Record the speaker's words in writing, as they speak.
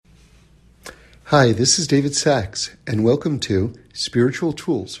Hi, this is David Sachs, and welcome to Spiritual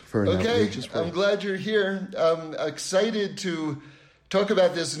Tools for an Outrageous World. I'm glad you're here. I'm excited to talk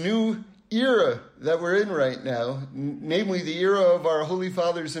about this new era that we're in right now, namely the era of our Holy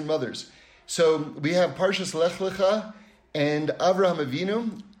Fathers and Mothers. So we have Parshas Lech Lecha and Avraham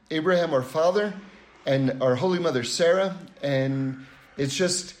Avinu, Abraham our father, and our Holy Mother Sarah, and it's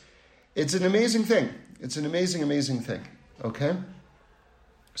an amazing thing. It's an amazing thing, okay?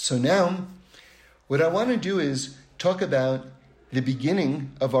 So now, what I want to do is talk about the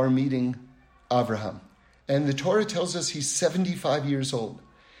beginning of our meeting Avraham. And the Torah tells us he's 75 years old.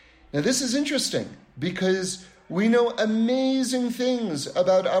 Now this is interesting because we know amazing things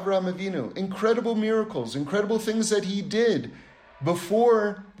about Avraham Avinu, incredible miracles, incredible things that he did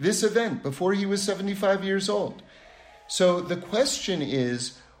before this event, before he was 75 years old. So the question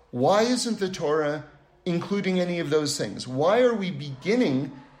is, why isn't the Torah including any of those things? Why are we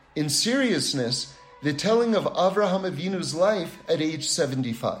beginning in seriousness the telling of Avraham Avinu's life at age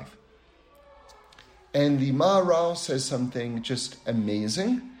 75? And the Maharal says something just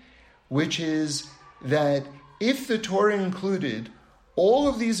amazing, which is that if the Torah included all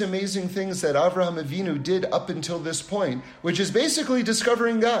of these amazing things that Avraham Avinu did up until this point, which is basically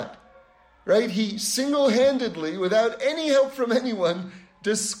discovering God, right? He single-handedly, without any help from anyone,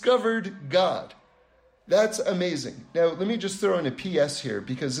 discovered God. That's amazing. Now, let me just throw in a PS here,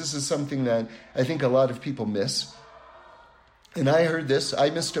 because this is something that I think a lot of people miss. And I heard this,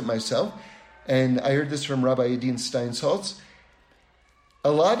 I missed it myself, and I heard this from Rabbi Yadin Steinsaltz.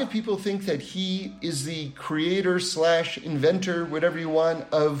 A lot of people think that he is the creator / inventor, whatever you want,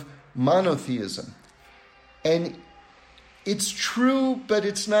 of monotheism. And it's true, but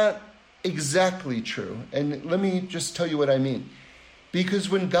it's not exactly true. And let me just tell you what I mean. Because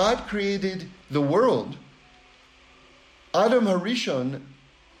when God created the world, Adam Harishon,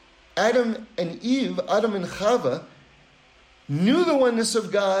 Adam and Eve, Adam and Chava, knew the oneness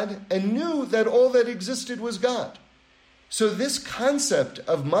of God and knew that all that existed was God. So this concept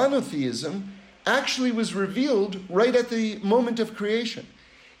of monotheism actually was revealed right at the moment of creation.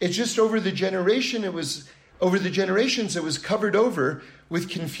 It's just over the generations it was covered over with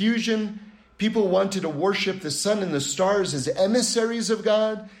confusion. People wanted to worship the sun and the stars as emissaries of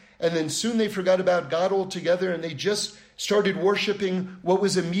God, and then soon they forgot about God altogether, and they just started worshiping what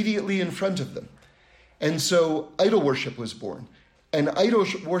was immediately in front of them. And so idol worship was born, and idol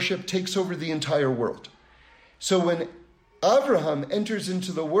worship takes over the entire world. So when Avraham enters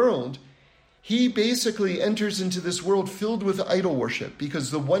into the world, he basically enters into this world filled with idol worship because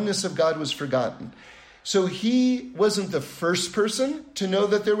the oneness of God was forgotten. So he wasn't the first person to know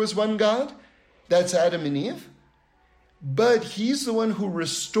that there was one God. That's Adam and Eve. But he's the one who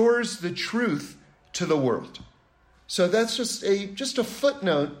restores the truth to the world. So that's just a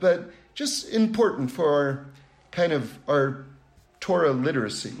footnote, but just important for our Torah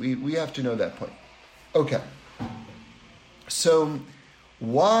literacy. We have to know that point. Okay. So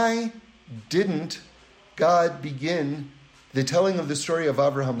why didn't God begin the telling of the story of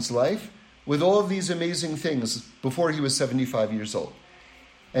Abraham's life with all of these amazing things before he was 75 years old?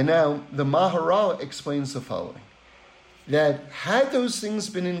 And now the Maharal explains the following, that had those things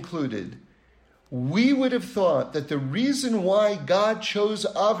been included, we would have thought that the reason why God chose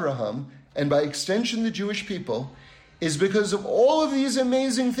Avraham, and by extension the Jewish people, is because of all of these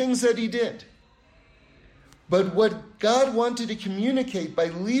amazing things that he did. But what God wanted to communicate by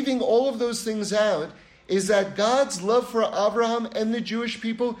leaving all of those things out is that God's love for Avraham and the Jewish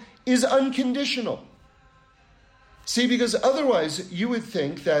people is unconditional. See, because otherwise you would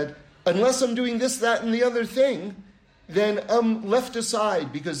think that unless I'm doing this, that, and the other thing, then I'm left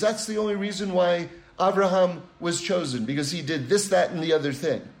aside because that's the only reason why Avraham was chosen, because he did this, that, and the other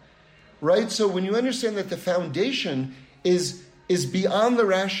thing. Right? So when you understand that the foundation is beyond the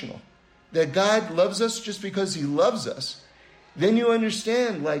rational, that God loves us just because he loves us, then you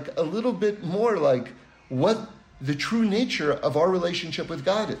understand a little bit more what the true nature of our relationship with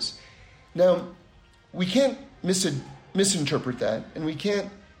God is. Now, we can't misinterpret that, and we can't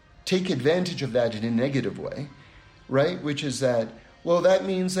take advantage of that in a negative way, right? Which is that, well, that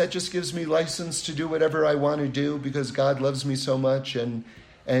means that just gives me license to do whatever I want to do because God loves me so much and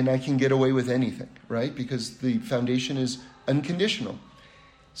I can get away with anything, right? Because the foundation is unconditional.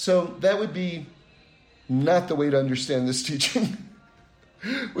 So that would be not the way to understand this teaching.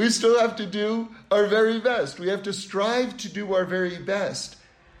 We still have to do our very best. We have to strive to do our very best,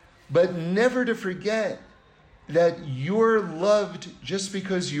 but never to forget that you're loved just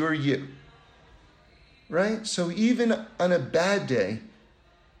because you're you. Right? So even on a bad day,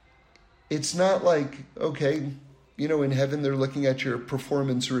 it's not like, okay, in heaven they're looking at your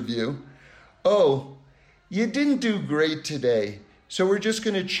performance review. oh, you didn't do great today, so we're just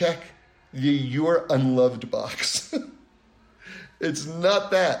going to check the "you're unloved" box. It's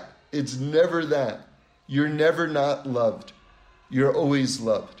not that. It's never that. You're never not loved. You're always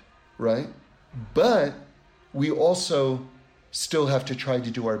loved, right? But we also still have to try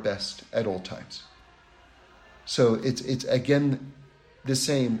to do our best at all times. So it's again the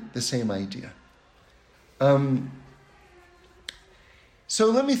same idea. So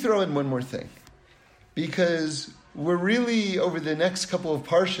let me throw in one more thing, because we're really, over the next couple of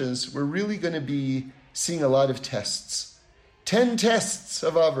parshas, we're really going to be seeing a lot of tests. 10 tests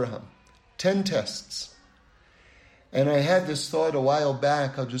of Avraham. 10 tests. And I had this thought a while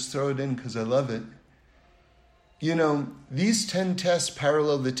back. I'll just throw it in because I love it. You know, these 10 tests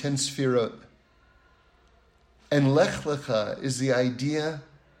parallel the 10 Sfirot. And Lech Lecha is the idea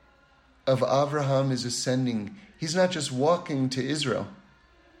of Avraham is ascending. He's not just walking to Israel.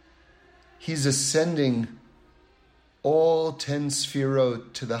 He's ascending all 10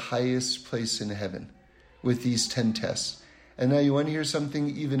 Sfirot to the highest place in heaven with these 10 tests. And now you want to hear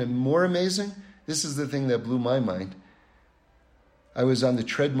something even more amazing? This is the thing that blew my mind. I was on the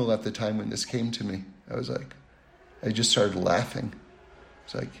treadmill at the time when this came to me. I just started laughing.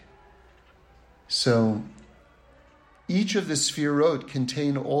 It's like, so each of the Sfirot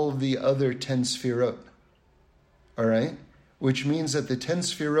contain all of the other 10 Sfirot. All right? Which means that the 10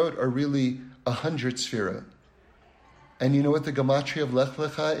 Sfirot are really 100 Sfirot. And you know what the gematria of Lech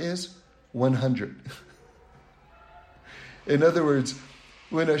Lecha is? 100. In other words,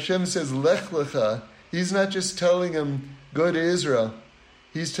 when Hashem says Lech Lecha, He's not just telling him, go to Israel.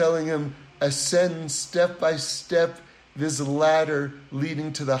 He's telling him, ascend step by step this ladder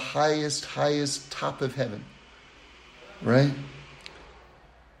leading to the highest top of heaven. Right?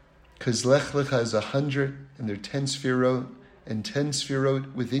 Because Lech Lecha is 100, and there are 10 Sfirot, and 10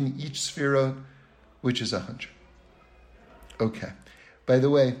 Sfirot within each Sfirot, which is 100. Okay. By the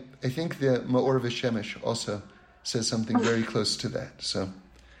way, I think the Ma'or V'Shemesh also says something very close to that. So,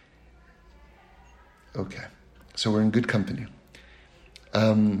 okay. So we're in good company.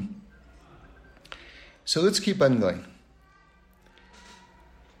 So let's keep on going.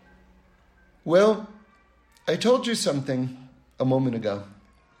 Well, I told you something a moment ago,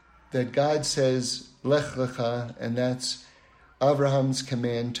 that God says, Lech Lecha, and that's Abraham's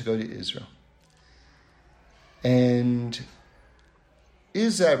command to go to Israel. And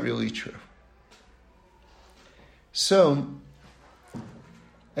is that really true? So,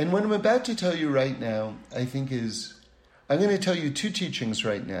 and what I'm about to tell you right now, I think I'm going to tell you 2 teachings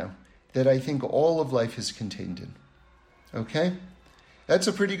right now that I think all of life is contained in. Okay? That's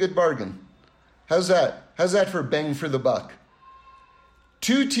a pretty good bargain. How's that? How's that for bang for the buck?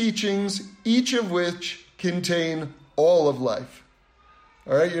 2 teachings, each of which contain all of life.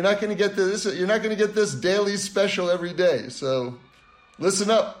 All right? You're not going to get this. You're not going to get this daily special every day. So, listen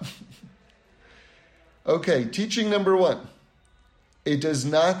up. Okay, teaching number 1. It does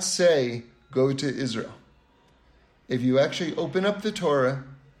not say, go to Israel. If you actually open up the Torah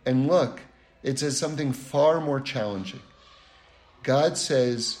and look, it says something far more challenging. God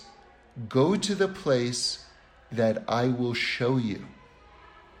says, go to the place that I will show you.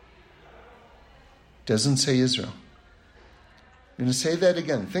 Doesn't say Israel. I'm going to say that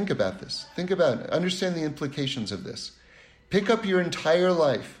again. Think about this. Think about it. Understand the implications of this. Pick up your entire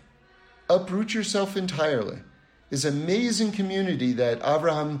life. Uproot yourself entirely. This amazing community that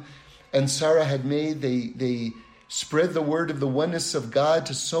Abraham and Sarah had made. They spread the word of the oneness of God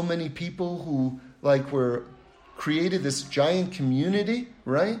to so many people who were created this giant community,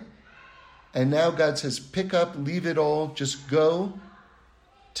 right? And now God says, pick up, leave it all, just go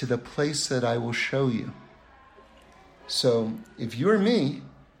to the place that I will show you. So if you're me,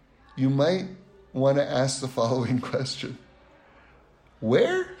 you might want to ask the following question.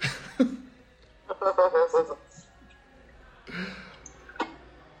 Where?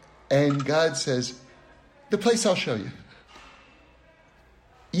 And God says, the place I'll show you.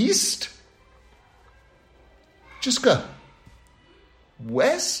 East? Just go.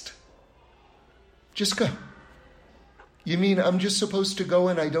 West? Just go. You mean I'm just supposed to go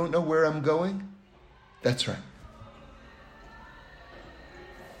and I don't know where I'm going? That's right.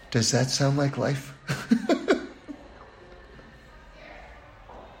 Does that sound like life?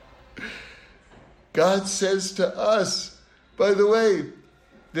 God says to us, by the way,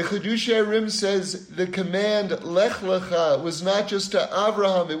 the Chidushei HaRim says the command Lech Lecha was not just to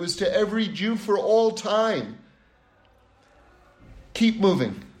Abraham, it was to every Jew for all time. Keep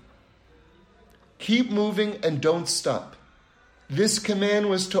moving. Keep moving and don't stop. This command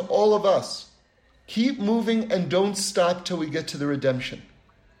was to all of us. Keep moving and don't stop till we get to the redemption.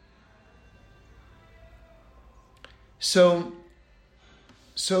 So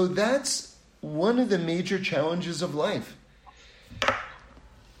that's one of the major challenges of life.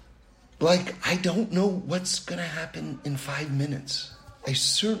 Like, I don't know what's going to happen in 5 minutes. I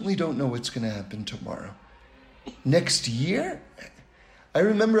certainly don't know what's going to happen tomorrow. Next year? I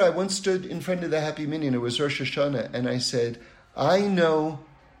remember I once stood in front of the Happy Minyan, it was Rosh Hashanah, and I said, I know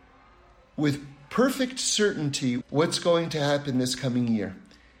with perfect certainty what's going to happen this coming year.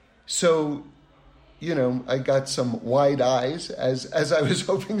 So, I got some wide eyes, as I was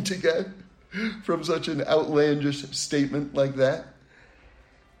hoping to get from such an outlandish statement like that.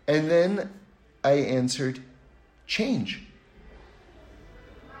 And then I answered, change.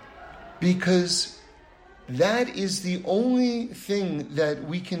 Because that is the only thing that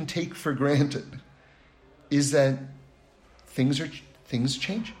we can take for granted, is that things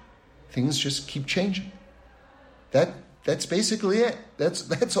change. Things just keep changing. That's basically it.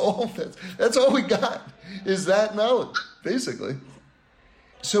 That's all we got, is that knowledge, basically.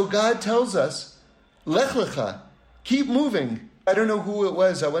 So God tells us, Lech Lecha, keep moving. I don't know who it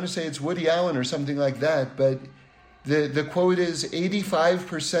was. I want to say it's Woody Allen or something like that, but the quote is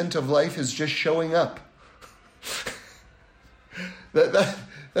 85% of life is just showing up.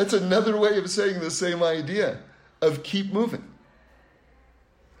 That's another way of saying the same idea of keep moving.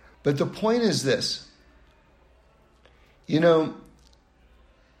 But the point is this.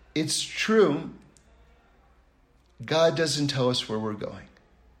 It's true, God doesn't tell us where we're going.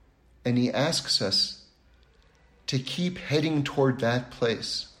 And he asks us to keep heading toward that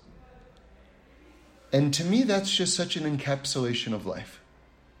place. And to me, that's just such an encapsulation of life.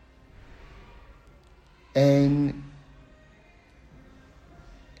 And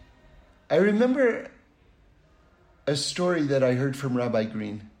I remember a story that I heard from Rabbi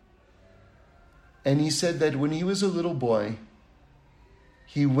Green. And he said that when he was a little boy,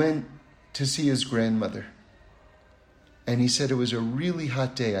 he went to see his grandmother. And he said it was a really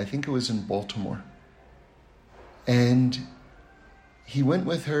hot day. I think it was in Baltimore. And he went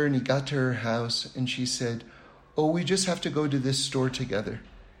with her and he got to her house and she said, oh, we just have to go to this store together.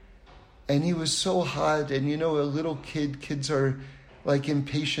 And he was so hot, and a little kids are like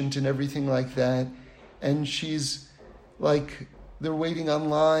impatient and everything like that. And she's like, they're waiting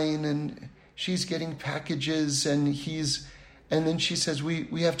online and she's getting packages and then she says,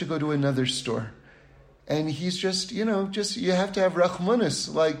 we have to go to another store. And he's just you have to have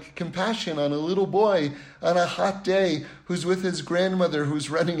rachmanis, like compassion on a little boy on a hot day who's with his grandmother who's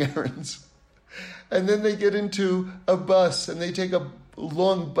running errands. And then they get into a bus and they take a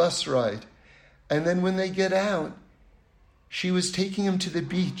long bus ride. And then when they get out, she was taking him to the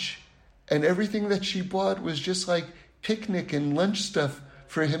beach. And everything that she bought was just like picnic and lunch stuff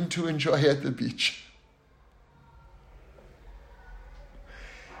for him to enjoy at the beach.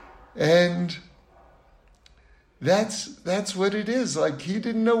 And that's what it is. Like, he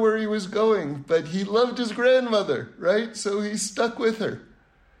didn't know where he was going, but he loved his grandmother, right? So he stuck with her.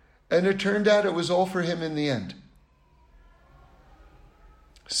 And it turned out it was all for him in the end.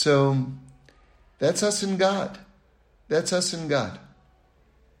 So that's us and God. That's us and God.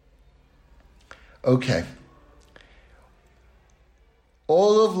 Okay.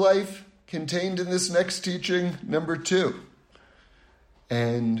 All of life contained in this next teaching, number 2.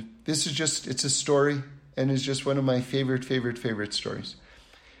 And this is it's a story, and is just one of my favorite stories.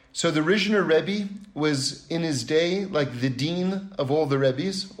 So the Rizhiner Rebbe was, in his day, like the dean of all the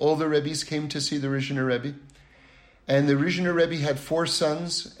Rebbes. All the Rebbes came to see the Rizhiner Rebbe. And the Rizhiner Rebbe had 4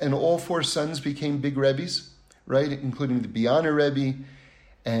 sons, and all 4 sons became big Rebbes, right? Including the Biana Rebbe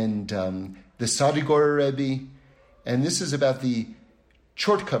and the Sadigor Rebbe. And this is about the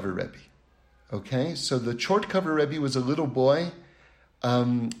Chortkover Rebbe. Okay? So the Chortkover Rebbe was a little boy,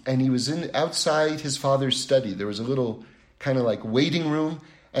 and he was outside his father's study. There was a little kind of like waiting room,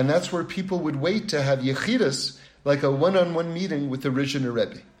 and that's where people would wait to have yechidus, like a one-on-one meeting with the Rizhiner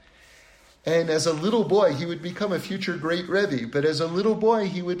Rebbe. And as a little boy, he would become a future great Rebbe. But as a little boy,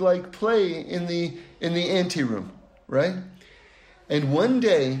 he would like play in the anteroom, right? And one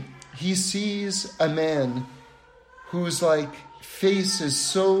day, he sees a man whose like face is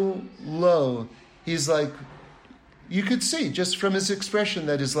so low. He's like, you could see just from his expression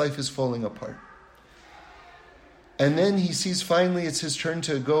that his life is falling apart. And then he sees finally it's his turn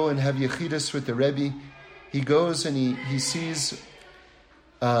to go and have yechidus with the Rebbe. He goes and he sees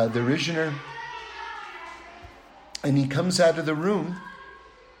the Rizhiner, and he comes out of the room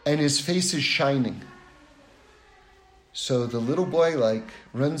and his face is shining. So the little boy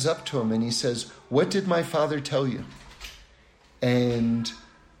runs up to him and he says, "What did my father tell you?" And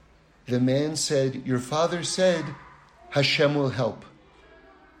the man said, "Your father said Hashem will help."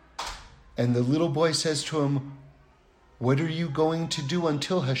 And the little boy says to him, what are you going to do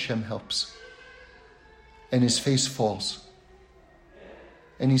until Hashem helps? And his face falls.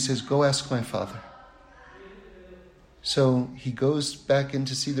 And he says, go ask my father. So he goes back in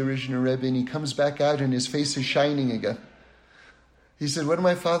to see the Rizhiner Rebbe, and he comes back out and his face is shining again. He said, what did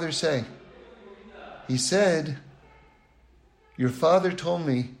my father say? He said, your father told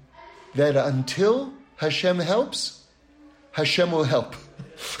me that until Hashem helps, Hashem will help.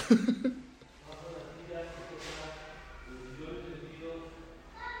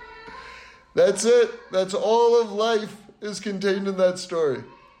 That's it. That's all of life is contained in that story.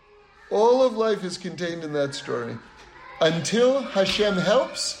 All of life is contained in that story. Until Hashem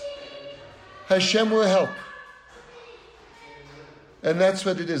helps, Hashem will help. And that's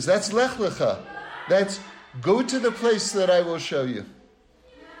what it is. That's Lech Lecha. That's go to the place that I will show you.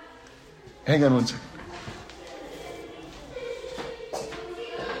 Hang on one second.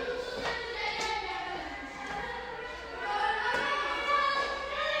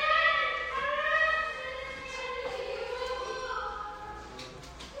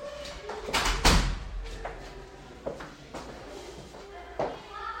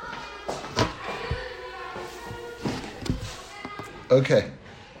 Okay.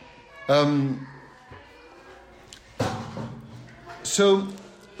 So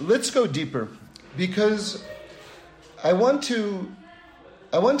let's go deeper, because I want to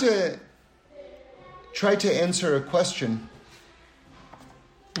try to answer a question,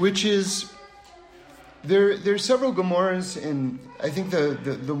 which is there's several Gemaras in, I think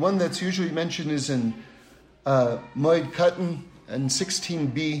the one that's usually mentioned is in Moed Katan and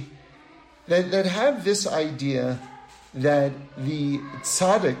 16b, that have this idea that the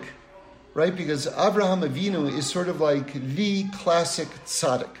tzaddik, right? Because Avraham Avinu is sort of like the classic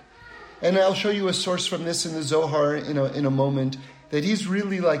tzaddik. And I'll show you a source from this in the Zohar in a moment, that he's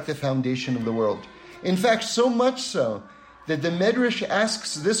really like the foundation of the world. In fact, so much so that the Medrash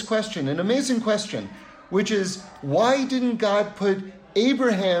asks this question, an amazing question, which is, why didn't God put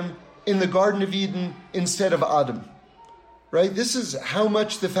Abraham in the Garden of Eden instead of Adam? Right? This is how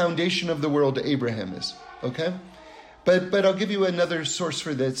much the foundation of the world Abraham is. Okay? But I'll give you another source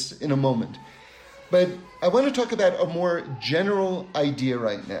for this in a moment. But I want to talk about a more general idea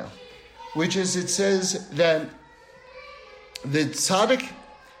right now, which is, it says that the tzaddik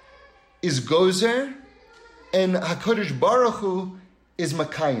is gozer and HaKadosh Baruch Hu is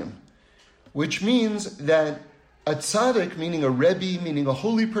makayim, which means that a tzaddik, meaning a rebbe, meaning a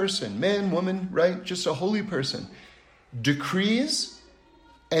holy person, man, woman, right, just a holy person, decrees,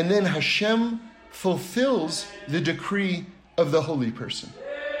 and then Hashem fulfills the decree of the holy person.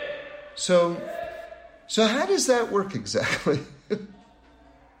 So how does that work exactly?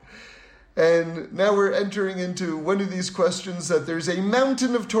 And now we're entering into one of these questions that there's a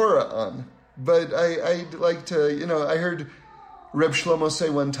mountain of Torah on. But I'd like to, I heard Reb Shlomo say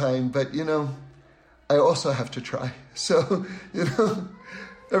one time, but, I also have to try. So,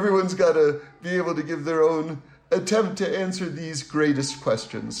 everyone's got to be able to give their own attempt to answer these greatest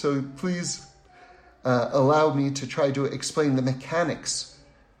questions. So please allow me to try to explain the mechanics,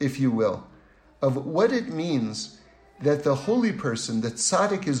 if you will, of what it means that the holy person, the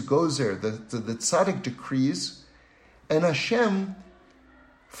tzaddik is gozer, the tzaddik decrees, and Hashem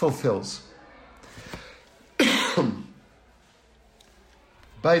fulfills.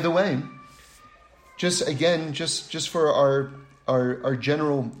 By the way, just for our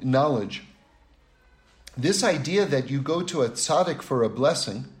general knowledge, this idea that you go to a tzaddik for a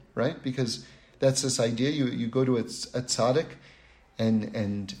blessing, right? Because that's this idea, you go to a tzaddik,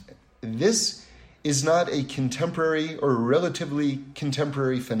 and this is not a contemporary or relatively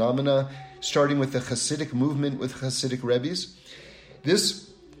contemporary phenomena, starting with the Hasidic movement with Hasidic Rebbes.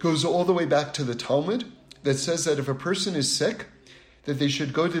 This goes all the way back to the Talmud, that says that if a person is sick, that they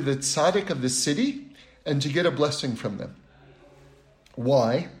should go to the tzaddik of the city and to get a blessing from them.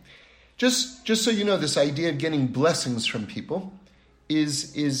 Why? Just so you know, this idea of getting blessings from people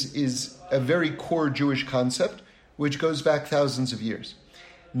is a very core Jewish concept, which goes back thousands of years.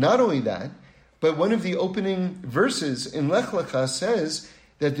 Not only that, but one of the opening verses in Lech Lecha says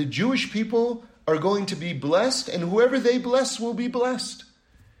that the Jewish people are going to be blessed, and whoever they bless will be blessed.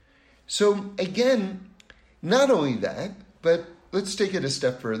 So again, not only that, but let's take it a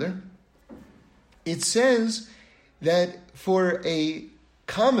step further. It says that for a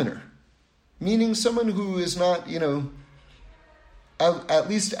commoner, meaning someone who is not, at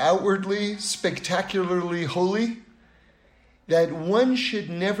least outwardly, spectacularly holy, that one should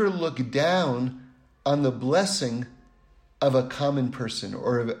never look down on the blessing of a common person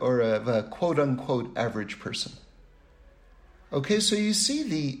or of a quote-unquote average person. Okay, so you see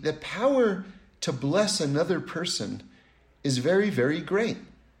the power to bless another person is very, very great.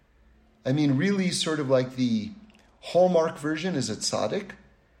 I mean, really sort of like the Hallmark version is a tzaddik,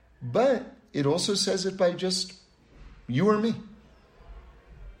 but it also says it by just you or me.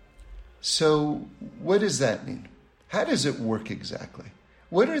 So what does that mean? How does it work exactly?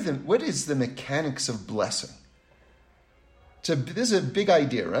 What is the mechanics of blessing? This is a big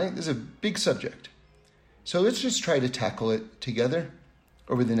idea, right? This is a big subject. So let's just try to tackle it together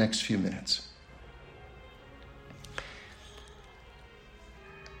over the next few minutes.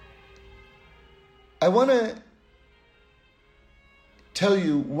 I want to tell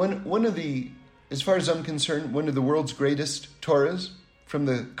you one of the, as far as I'm concerned, one of the world's greatest Torahs from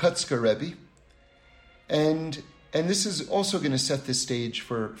the Kotzker Rebbe. And this is also going to set the stage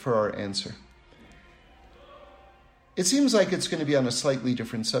for our answer. It seems like it's going to be on a slightly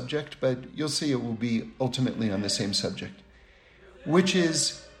different subject, but you'll see it will be ultimately on the same subject, which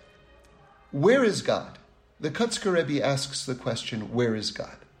is, where is God? The Kotzker Rebbe asks the question, where is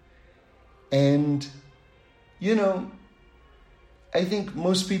God? And, I think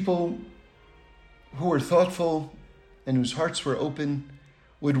most people who are thoughtful and whose hearts were open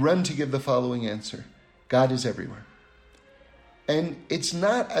would run to give the following answer. God is everywhere. And it's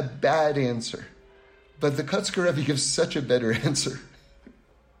not a bad answer, but the Kotzker Rebbe gives such a better answer.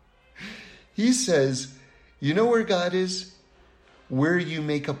 He says, you know where God is? Where you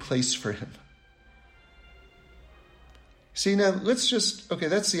make a place for him. See, now, that's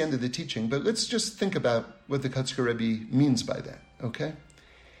the end of the teaching, but let's just think about what the Kotzker Rebbe means by that, okay?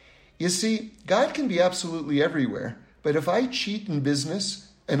 You see, God can be absolutely everywhere, but if I cheat in business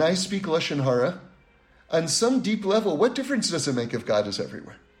and I speak Lashon Hara, on some deep level, what difference does it make if God is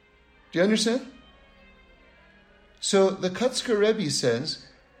everywhere? Do you understand? So the Kotzker Rebbe says,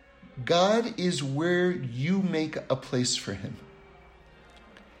 God is where you make a place for him.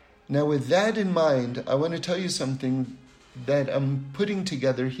 Now, with that in mind, I want to tell you something that I'm putting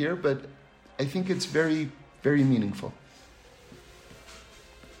together here, but I think it's very, very meaningful.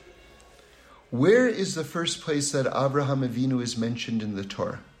 Where is the first place that Abraham Avinu is mentioned in the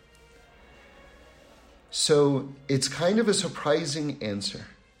Torah? So it's kind of a surprising answer.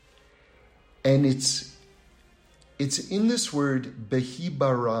 And it's in this word,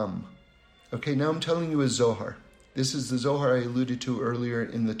 Behibaram. Okay, now I'm telling you a Zohar. This is the Zohar I alluded to earlier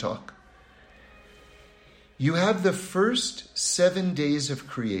in the talk. You have the first 7 days of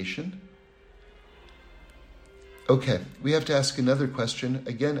creation. Okay, we have to ask another question.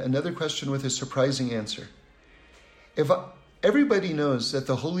 Again, another question with a surprising answer. Everybody knows that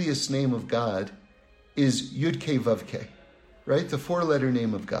the holiest name of God is Yud-Kei Vav-Kei, right? The 4-letter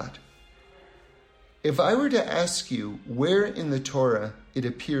name of God. If I were to ask you where in the Torah it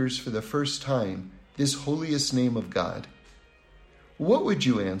appears for the first time, this holiest name of God, what would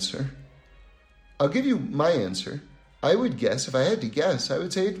you answer? I'll give you my answer. I would guess, if I had to guess, I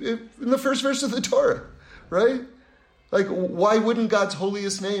would say in the first verse of the Torah, right? Like, why wouldn't God's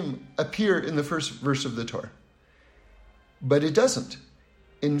holiest name appear in the first verse of the Torah? But it doesn't.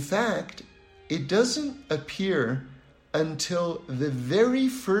 In fact, it doesn't appear until the very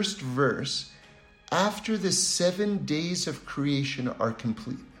first verse after the 7 days of creation are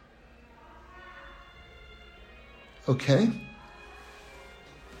complete. Okay?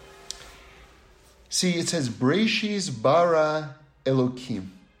 See, it says, Breshis bara Elokim.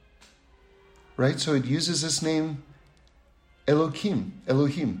 Right? So it uses this name,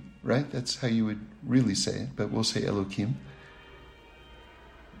 Elohim, right? That's how you would really say it, but we'll say Elokim.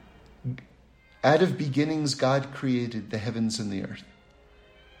 Out of beginnings, God created the heavens and the earth.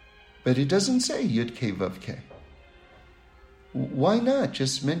 But it doesn't say Yud-Kei Vav-Kei. Why not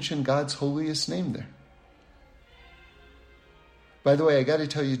just mention God's holiest name there? By the way, I got to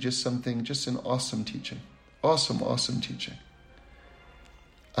tell you just something, just an awesome teaching. Awesome teaching.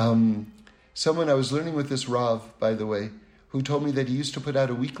 Someone I was learning with this Rav, by the way, who told me that he used to put out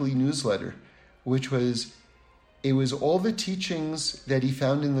a weekly newsletter, which was, it was all the teachings that he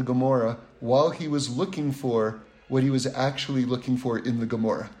found in the Gemara while he was looking for what he was actually looking for in the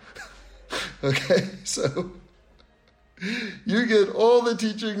Gemara. Okay, so you get all the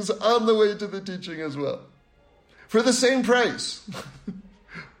teachings on the way to the teaching as well. For the same price.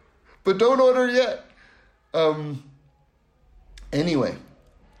 But don't order yet. Anyway,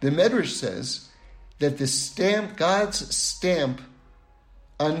 the Medrash says that God's stamp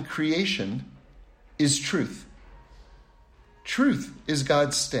on creation is truth. Truth is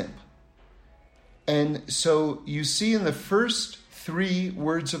God's stamp. And so you see in the first 3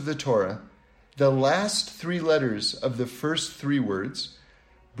 words of the Torah, the last 3 letters of the first 3 words,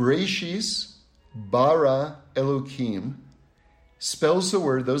 Breshis, bara Elokim, spells the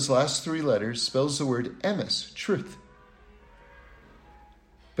word, those last 3 letters, spells the word emes, truth.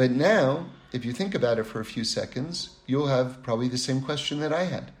 But now, if you think about it for a few seconds, you'll have probably the same question that I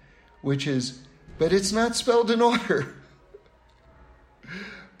had, which is, but it's not spelled in order.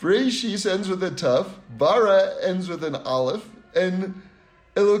 Bereshis ends with a Taf, Bara ends with an Aleph, and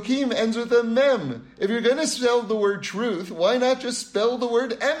Elokim ends with a Mem. If you're going to spell the word truth, why not just spell the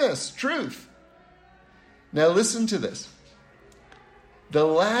word Emes, truth? Now listen to this. The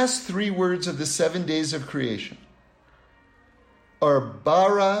last 3 words of the 7 days of creation are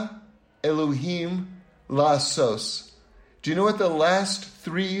Bara Elohim Lasos. Do you know what the last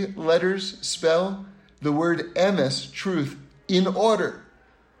 3 letters spell? The word Emes, truth, in order.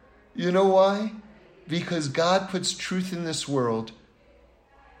 You know why? Because God puts truth in this world,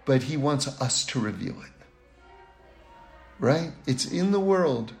 but he wants us to reveal it. Right? It's in the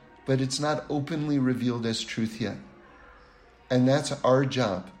world, but it's not openly revealed as truth yet. And that's our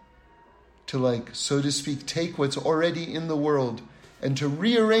job. To so to speak, take what's already in the world and to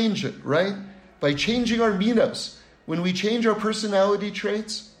rearrange it, right? By changing our minos. When we change our personality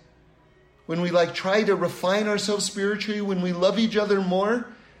traits, when we try to refine ourselves spiritually, when we love each other more,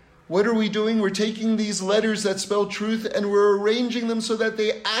 what are we doing? We're taking these letters that spell truth and we're arranging them so that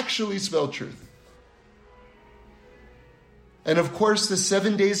they actually spell truth. And of course, the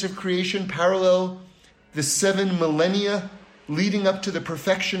 7 days of creation parallel the 7 millennia leading up to the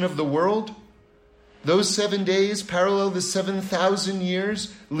perfection of the world. Those 7 days parallel the 7,000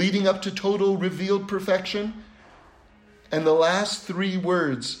 years leading up to total revealed perfection. And the last 3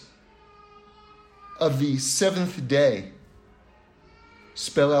 words of the 7th day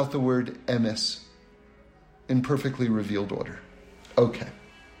spell out the word Emes in perfectly revealed order. Okay.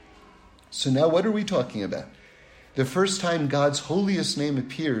 So now what are we talking about? The first time God's holiest name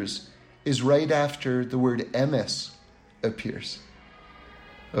appears is right after the word Emes appears.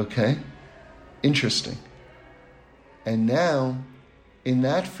 Okay? Interesting. And now, in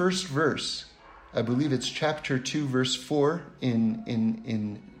that first verse, I believe it's chapter 2, verse 4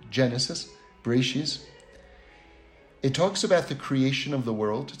 in Genesis, Bereshis, it talks about the creation of the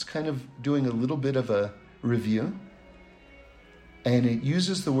world. It's kind of doing a little bit of a review. And it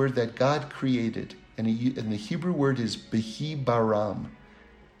uses the word that God created. And the Hebrew word is Behi Baram.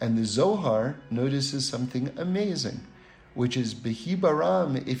 And the Zohar notices something amazing, which is Behi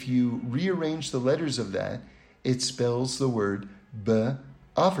Baram. If you rearrange the letters of that, it spells the word Be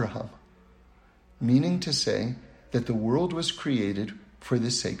Avraham, meaning to say that the world was created for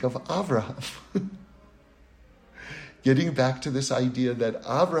the sake of Avraham. Getting back to this idea that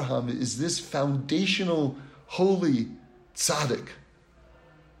Avraham is this foundational, holy tzaddik.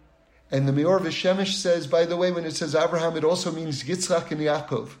 And the Meor V'Shemesh says, by the way, when it says Avraham, it also means Yitzchak and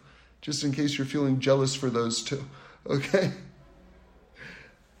Yaakov, just in case you're feeling jealous for those two. Okay?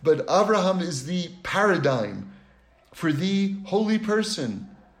 But Avraham is the paradigm for the holy person,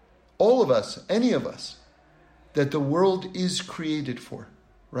 all of us, any of us, that the world is created for,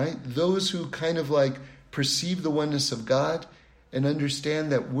 right? Those who kind of perceive the oneness of God and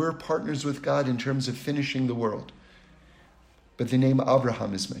understand that we're partners with God in terms of finishing the world. But the name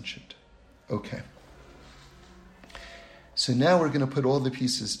Abraham is mentioned. Okay. So now we're going to put all the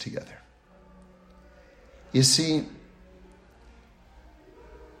pieces together. You see,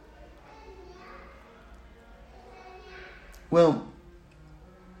 well,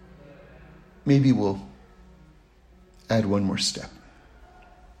 maybe we'll add one more step.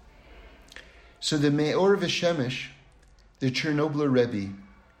 So the Meor V'Shemesh, the Chernobler Rebbe,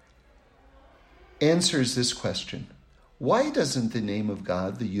 answers this question. Why doesn't the name of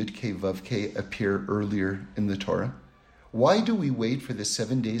God, the Yud-Kei Vav-Kei, appear earlier in the Torah? Why do we wait for the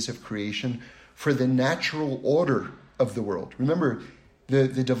 7 days of creation for the natural order of the world? Remember, the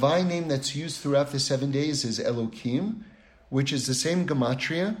divine name that's used throughout the 7 days is Elokim, which is the same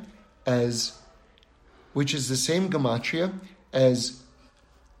gematria as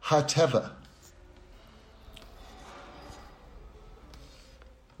Hateva,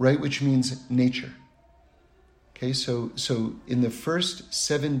 right? Which means nature. Okay, so in the first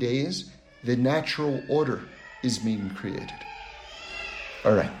 7 days, the natural order is being created.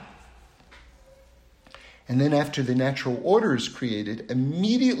 All right. And then after the natural order is created,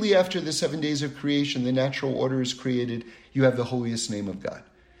 immediately after the 7 days of creation, the natural order is created, you have the holiest name of God.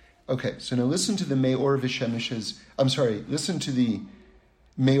 Okay, so now listen to the Meor V'Shemesh's, listen to the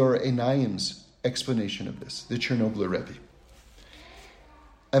Meor Einayim's explanation of this, the Chernobler Rebbe.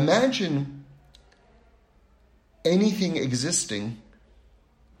 Imagine anything existing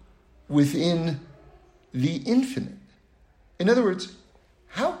within the infinite. In other words,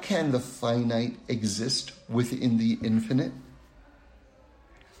 how can the finite exist within the infinite?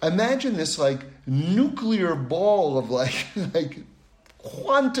 Imagine this nuclear ball of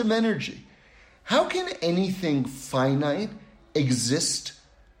quantum energy. How can anything finite exist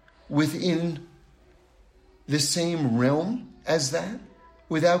within the same realm as that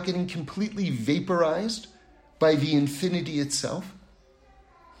without getting completely vaporized by the infinity itself?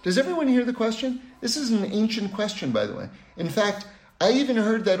 Does everyone hear the question? This is an ancient question, by the way. In fact, I even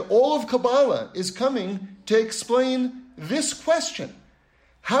heard that all of Kabbalah is coming to explain this question.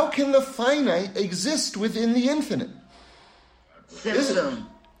 How can the finite exist within the infinite? Symptom.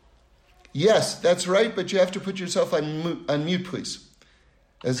 Yes, that's right, but you have to put yourself on mute, please,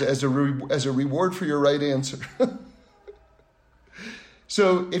 as a reward for your right answer.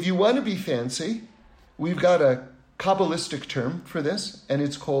 So if you want to be fancy, we've got a Kabbalistic term for this, and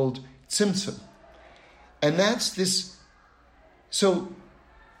it's called tzimtzum. And that's this. So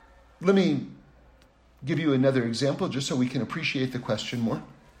let me give you another example just so we can appreciate the question more.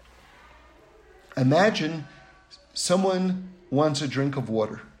 Imagine someone wants a drink of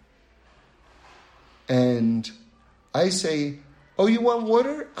water. And I say, oh, you want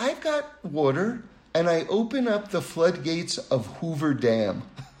water? I've got water. And I open up the floodgates of Hoover Dam.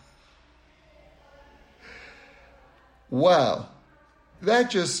 Wow. That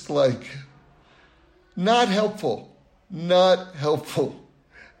just not helpful. Not helpful.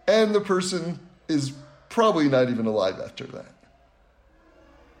 And the person is probably not even alive after that.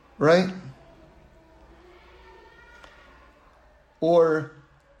 Right? Or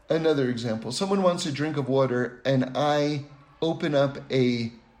another example. Someone wants a drink of water and I open up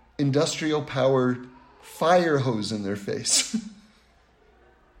a industrial powered fire hose in their face.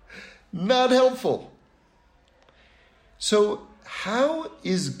 Not helpful. So how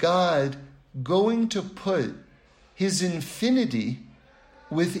is God going to put his infinity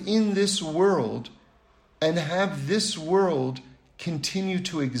within this world and have this world continue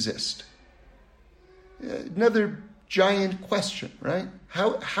to exist? Another giant question, right?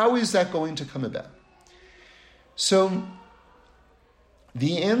 How is that going to come about? So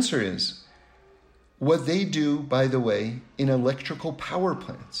the answer is what they do, by the way, in electrical power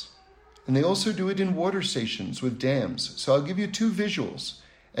plants. And they also do it in water stations with dams. So I'll give you two visuals,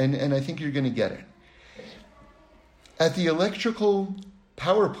 and I think you're going to get it. At the electrical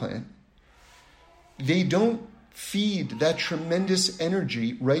power plant, they don't feed that tremendous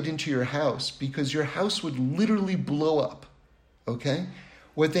energy right into your house because your house would literally blow up, okay?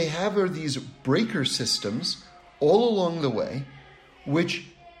 What they have are these breaker systems all along the way which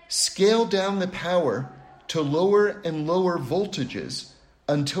scale down the power to lower and lower voltages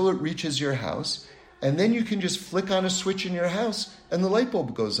until it reaches your house, and then you can just flick on a switch in your house and the light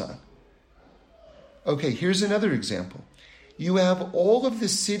bulb goes on. Okay, here's another example. You have all of the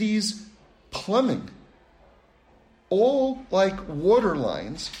city's plumbing, all like water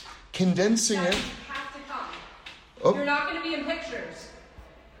lines, condensing it. You have to come. Oh. You're not going to be in pictures.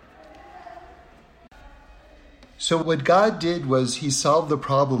 So what God did was he solved the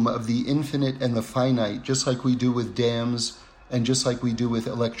problem of the infinite and the finite, just like we do with dams and just like we do with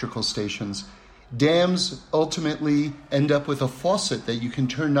electrical stations. Dams ultimately end up with a faucet that you can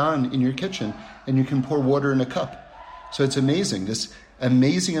turn on in your kitchen and you can pour water in a cup. So it's amazing. This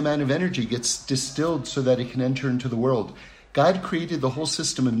amazing amount of energy gets distilled so that it can enter into the world. God created the whole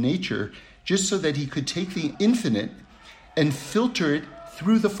system of nature just so that he could take the infinite and filter it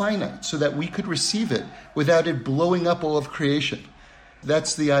through the finite so that we could receive it without it blowing up all of creation.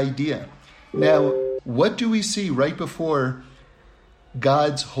 That's the idea. Now, what do we see right before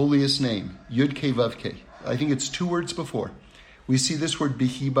God's holiest name, Yud Kei Vav Kei? I think it's 2 words before. We see this word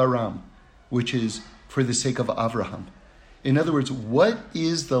Bihi Baram, which is for the sake of Avraham. In other words, what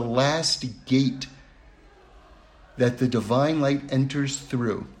is the last gate that the divine light enters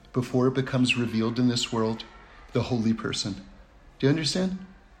through before it becomes revealed in this world? The holy person. Do you understand?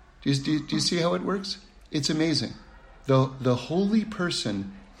 Do you see how it works? It's amazing. The holy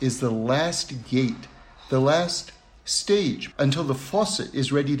person is the last gate, the last stage until the faucet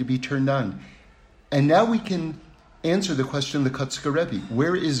is ready to be turned on. And now we can answer the question of the Kotzker Rebbe.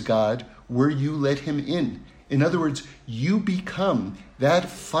 Where is God where you let him in? In other words, you become that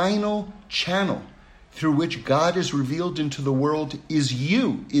final channel through which God is revealed into the world, is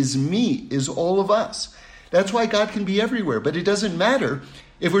you, is me, is all of us. That's why God can be everywhere. But it doesn't matter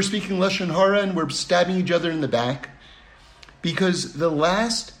if we're speaking Lashon Hara and we're stabbing each other in the back, because the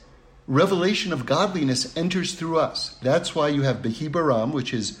last revelation of godliness enters through us. That's why you have Bihi Baram,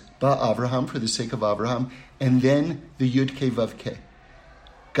 which is Ba Avraham, for the sake of Avraham, and then the Yud Kei Vav Kei.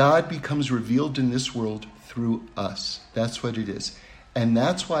 God becomes revealed in this world through us. That's what it is. And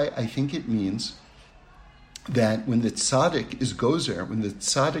that's why I think it means that when the tzaddik is gozer, when the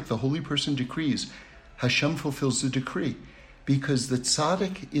tzaddik, the holy person, decrees, Hashem fulfills the decree. because the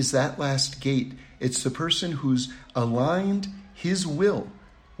tzaddik is that last gate. It's the person who's aligned his will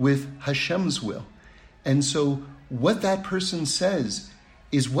with Hashem's will. And so what that person says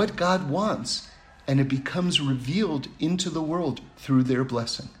is what God wants, and it becomes revealed into the world through their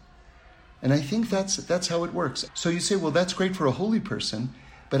blessing. And I think that's how it works. So you say, well, that's great for a holy person,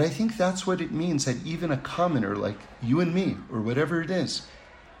 but I think that's what it means, that even a commoner like you and me, or whatever it is,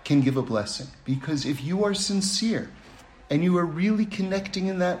 can give a blessing. Because if you are sincere, and you are really connecting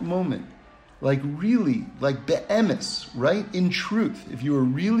in that moment, like be'emes, right? In truth, if you are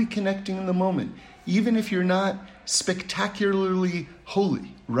really connecting in the moment, even if you're not spectacularly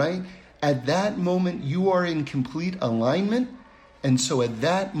holy, right? At that moment, you are in complete alignment. And so at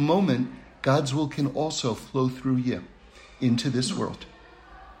that moment, God's will can also flow through you into this world.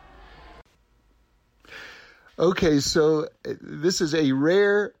 Okay, so this is a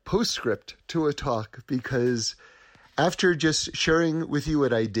rare postscript to a talk, because after just sharing with you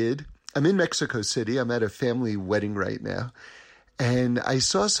what I did, I'm in Mexico City. I'm at a family wedding right now. And I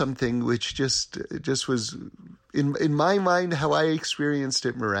saw something which just was, in my mind, how I experienced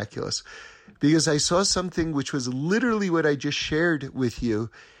it, miraculous. Because I saw something which was literally what I just shared with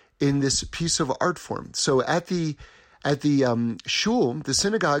you in this piece of art form. So at the shul, the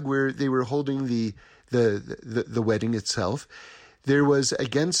synagogue where they were holding the wedding itself, there was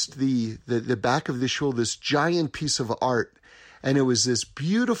against the back of the shul this giant piece of art. And it was this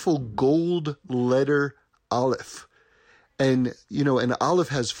beautiful gold letter Aleph. And, an Aleph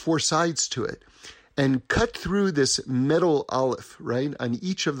has 4 sides to it. And cut through this metal Aleph, right, on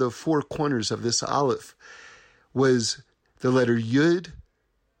each of the 4 corners of this Aleph was the letter Yud,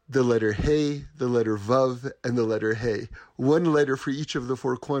 the letter Hey, the letter Vav, and the letter Hey. 1 letter for each of the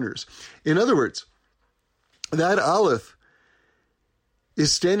 4 corners. In other words, that Aleph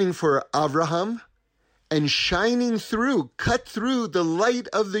is standing for Avraham, and shining through, cut through, the light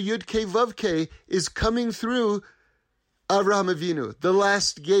of the Yud Kei Vav Kei is coming through Avraham Avinu, the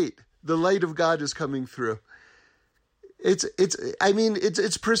last gate. The light of God is coming through.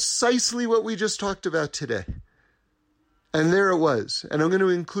 It's precisely what we just talked about today. And there it was. And I'm going to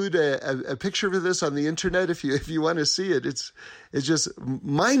include a picture of this on the internet if you want to see it. It's just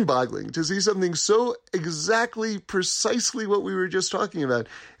mind-boggling to see something so exactly, precisely what we were just talking about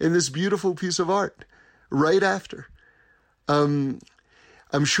in this beautiful piece of art right after. I'm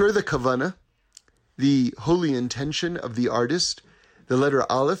sure the kavanah, the holy intention of the artist, the letter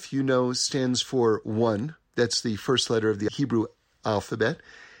Aleph, stands for 1. That's the first letter of the Hebrew alphabet,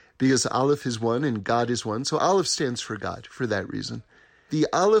 because Aleph is 1 and God is 1. So Aleph stands for God for that reason. The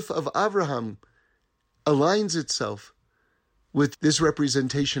Aleph of Avraham aligns itself with this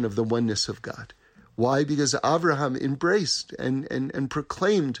representation of the oneness of God. Why? Because Avraham embraced and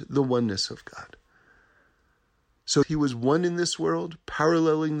proclaimed the oneness of God. So he was one in this world,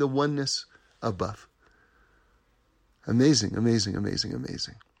 paralleling the oneness above. Amazing, amazing, amazing,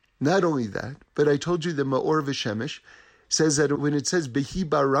 amazing. Not only that, but I told you the Ma'or V'Shemesh says that when it says Behi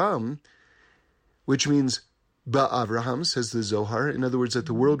Baram, which means Ba'Avraham, says the Zohar, in other words, that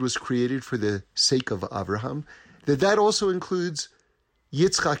the world was created for the sake of Avraham, that also includes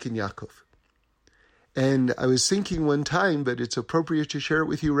Yitzchak and Yaakov. And I was thinking one time, but it's appropriate to share it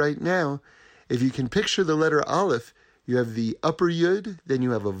with you right now, if you can picture the letter Aleph, you have the upper Yud, then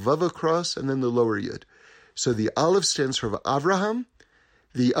you have a Vav across, and then the lower Yud. So the Aleph stands for Avraham,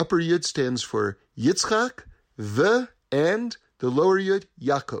 the upper Yud stands for Yitzchak, and the lower Yud,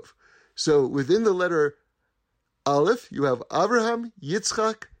 Yaakov. So within the letter Aleph, you have Avraham,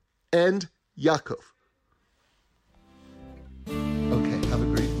 Yitzchak, and Yaakov. Okay, have a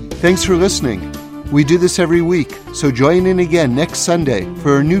great week. Thanks for listening. We do this every week, so join in again next Sunday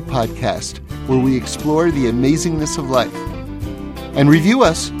for a new podcast where we explore the amazingness of life. And review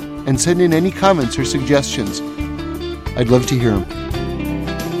us and send in any comments or suggestions. I'd love to hear them.